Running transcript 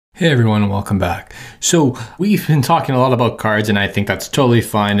Hey everyone, welcome back. So we've been talking a lot about cards and I think that's totally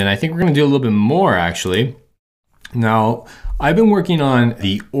fine. And I think we're gonna do a little bit more actually. Now, I've been working on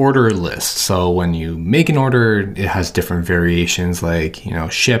the order list. So when you make an order, it has different variations like,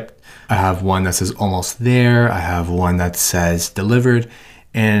 shipped. I have one that says almost there. I have one that says delivered.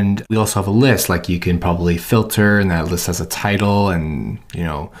 And we also have a list, like you can probably filter and that list has a title and,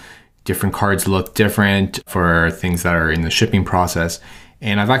 different cards look different for things that are in the shipping process.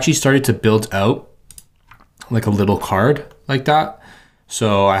 And I've actually started to build out like a little card like that.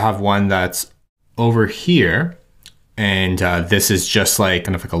 So I have one that's over here and this is just like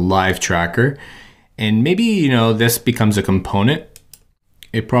kind of like a live tracker. And maybe, this becomes a component.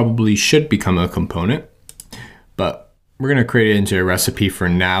 It probably should become a component, but we're gonna create it into a recipe for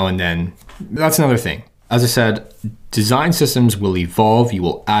now. And then that's another thing. As I said, design systems will evolve. You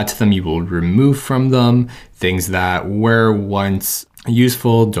will add to them, you will remove from them. Things that were once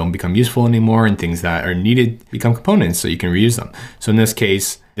useful don't become useful anymore, and things that are needed become components so you can reuse them. So in this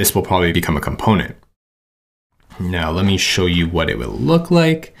case, this will probably become a component. Now let me show you what it will look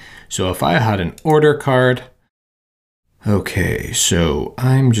like. So if I had an order card, okay, so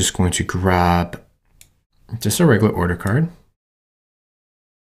I'm just going to grab just a regular order card.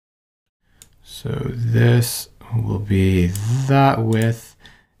 So this will be that width.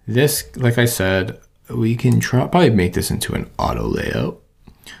 This, like I said, we can probably make this into an auto layout.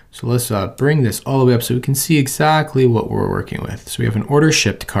 So let's bring this all the way up so we can see exactly what we're working with. So we have an order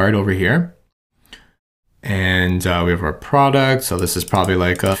shipped card over here. And we have our product. So this is probably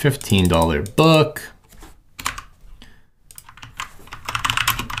like a $15 book.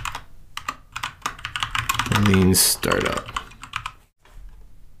 Lean startup.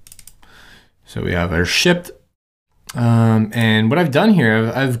 So we have our shipped. And what I've done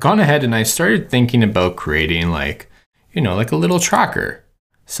here, I've gone ahead and I started thinking about creating like a little tracker,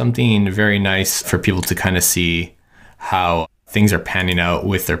 something very nice for people to kind of see how things are panning out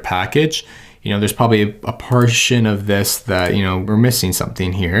with their package. There's probably a portion of this that, we're missing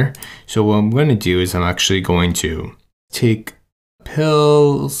something here. So what I'm going to do is I'm actually going to take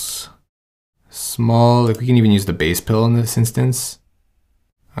pills, small, like we can even use the base pill in this instance.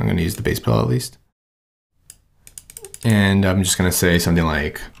 I'm going to use the base pill at least. And I'm just going to say something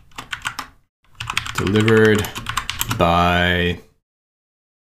like delivered by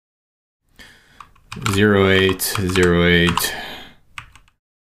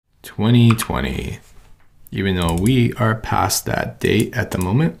 08/08/2020, even though we are past that date at the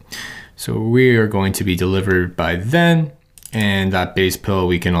moment. So we are going to be delivered by then. And that base pill,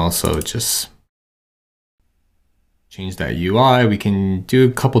 we can also just change that UI. We can do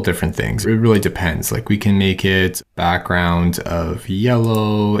a couple different things. It really depends. Like we can make it background of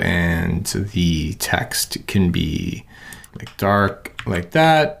yellow and the text can be like dark like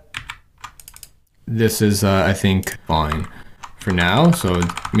that. This is, I think, fine for now. So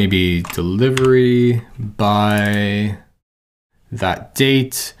maybe delivery by that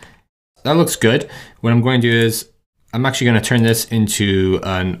date. That looks good. What I'm going to do is I'm actually going to turn this into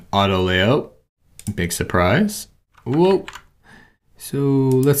an auto layout. Big surprise. Whoa. So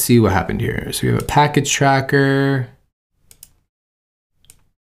let's see what happened here. So we have a package tracker.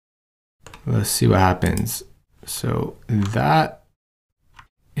 Let's see what happens. So that,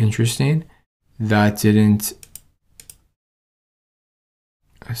 interesting. That didn't.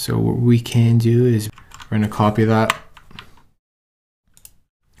 So what we can do is we're going to copy that.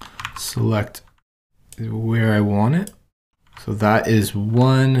 Select where I want it. So that is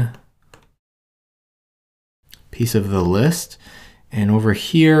one piece of the list. And over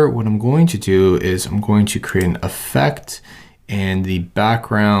here, what I'm going to do is I'm going to create an effect and the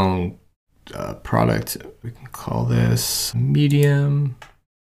background product, we can call this medium.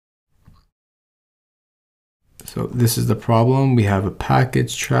 So this is the problem. We have a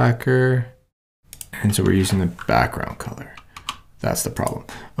package tracker. And so we're using the background color. That's the problem.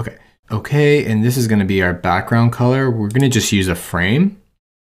 Okay. Okay. And this is going to be our background color. We're going to just use a frame.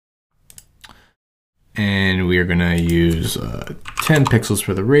 And we are going to use 10 pixels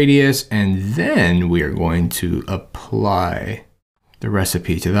for the radius. And then we are going to apply the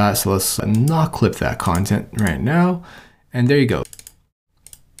recipe to that. So let's not clip that content right now. And there you go.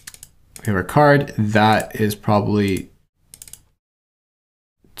 We have our card. That is probably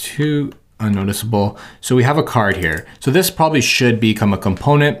too unnoticeable. So we have a card here. So this probably should become a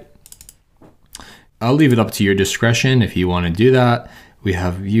component. I'll leave it up to your discretion if you want to do that. We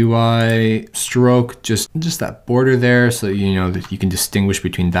have UI stroke, just that border there so you know that you can distinguish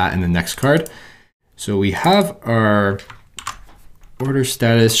between that and the next card. So we have our order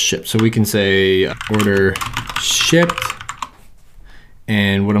status shipped. So we can say order shipped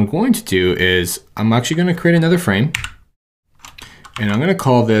And what I'm going to do is I'm actually going to create another frame, and I'm going to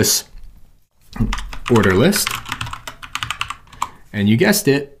call this order list. And you guessed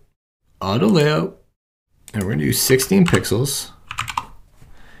it, auto layout. And we're going to do 16 pixels.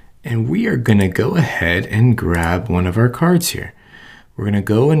 And we are going to go ahead and grab one of our cards here. We're going to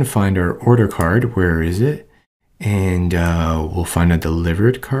go and find our order card. Where is it? And we'll find a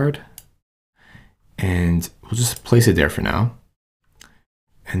delivered card. And we'll just place it there for now.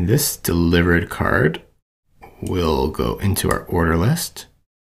 And this delivered card will go into our order list.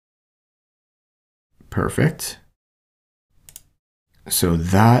 Perfect. So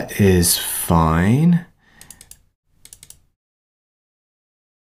that is fine.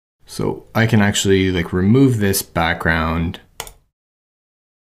 So I can actually like remove this background.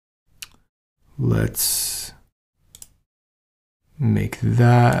 Let's make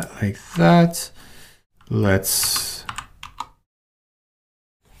that like that. Let's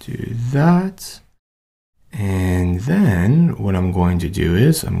do that. And then what I'm going to do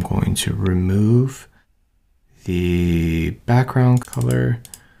is I'm going to remove the background color,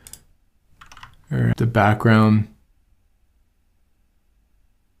 or the background.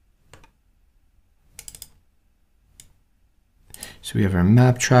 So we have our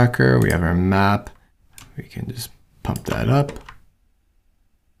map tracker, we have our map. We can just pump that up.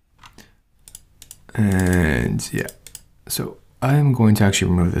 And yeah, so I'm going to actually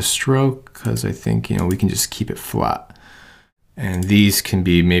remove the stroke because I think, you know, we can just keep it flat. And these can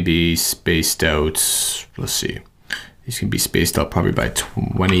be maybe spaced out, let's see. These can be spaced out probably by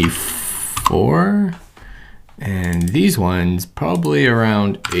 24. And these ones probably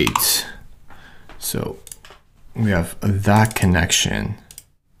around 8. So we have that connection.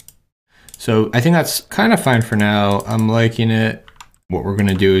 So I think that's kind of fine for now. I'm liking it. What we're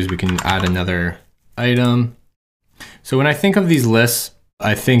gonna do is we can add another item. So when I think of these lists,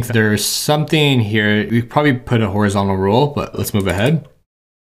 I think there's something here. We probably put a horizontal roll, but let's move ahead.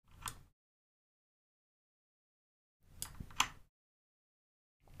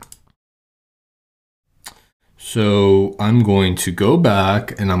 So I'm going to go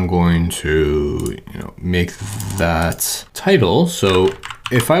back and I'm going to, you know, make that title. So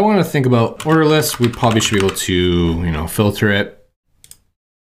if I want to think about order lists, we probably should be able to, you know, filter it.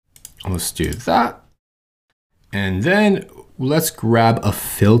 Let's do that. And then let's grab a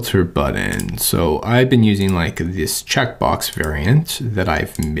filter button. So I've been using like this checkbox variant that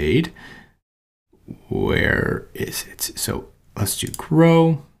I've made. Where is it? So let's do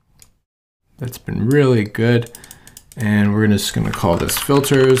grow. That's been really good. And we're just gonna call this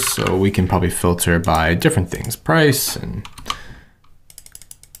filters. So we can probably filter by different things, price and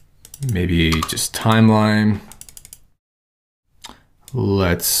maybe just timeline.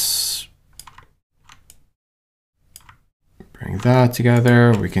 Let's bring that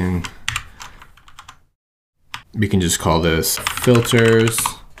together. We can just call this filters.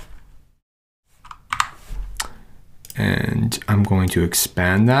 And I'm going to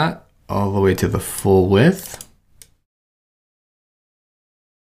expand that all the way to the full width.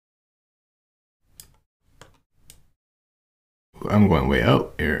 I'm going way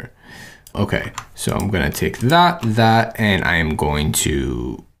out here. Okay, so I'm gonna take that, and I am going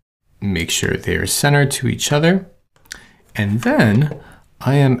to make sure they're centered to each other. And then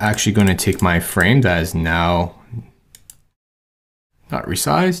I am actually gonna take my frame that is now not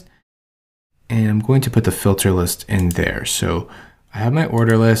resized, and I'm going to put the filter list in there. So I have my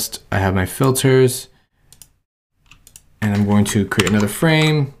order list, I have my filters, and I'm going to create another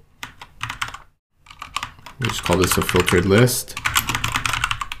frame. We'll just call this a filtered list.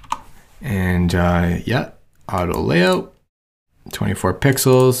 And yeah, auto layout, 24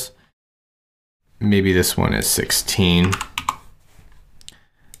 pixels. Maybe this one is 16.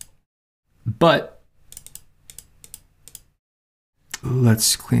 But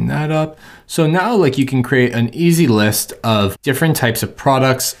let's clean that up. So now like you can create an easy list of different types of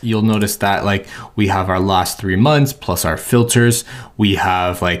products. You'll notice that like we have our last 3 months plus our filters. We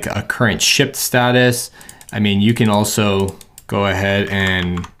have like a current shipped status. I mean, you can also go ahead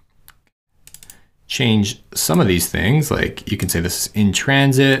and change some of these things. Like you can say this is in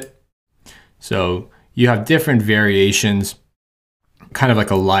transit. So you have different variations, kind of like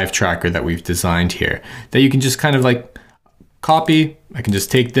a live tracker that we've designed here that you can just kind of like copy. I can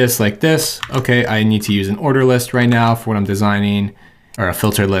just take this like this. Okay, I need to use an order list right now for what I'm designing, or a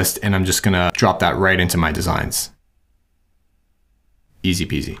filter list, and I'm just gonna drop that right into my designs. Easy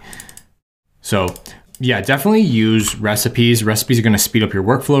peasy. So yeah, definitely use recipes. Recipes are going to speed up your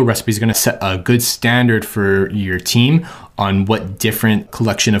workflow. Recipes are going to set a good standard for your team on what different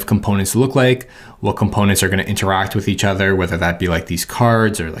collection of components look like, what components are going to interact with each other, whether that be like these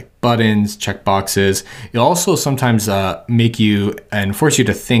cards or like buttons, checkboxes. It'll also sometimes make you and force you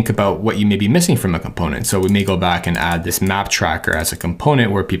to think about what you may be missing from a component. So we may go back and add this map tracker as a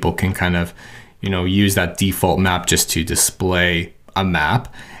component where people can kind of, use that default map just to display a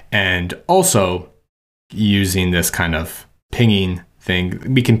map. And also using this kind of pinging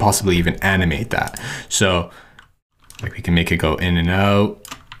thing, we can possibly even animate that. So like we can make it go in and out,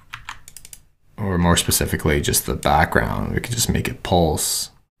 or more specifically, just the background. We could just make it pulse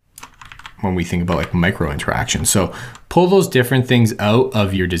when we think about like micro interactions. So pull those different things out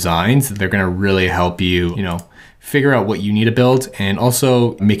of your designs. They're going to really help you, figure out what you need to build and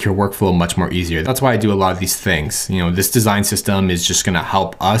also make your workflow much more easier. That's why I do a lot of these things. This design system is just going to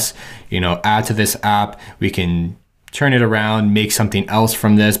help us, add to this app. We can turn it around, make something else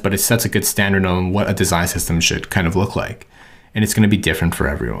from this, but it sets a good standard on what a design system should kind of look like. And it's going to be different for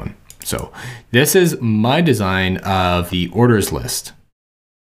everyone. So this is my design of the orders list.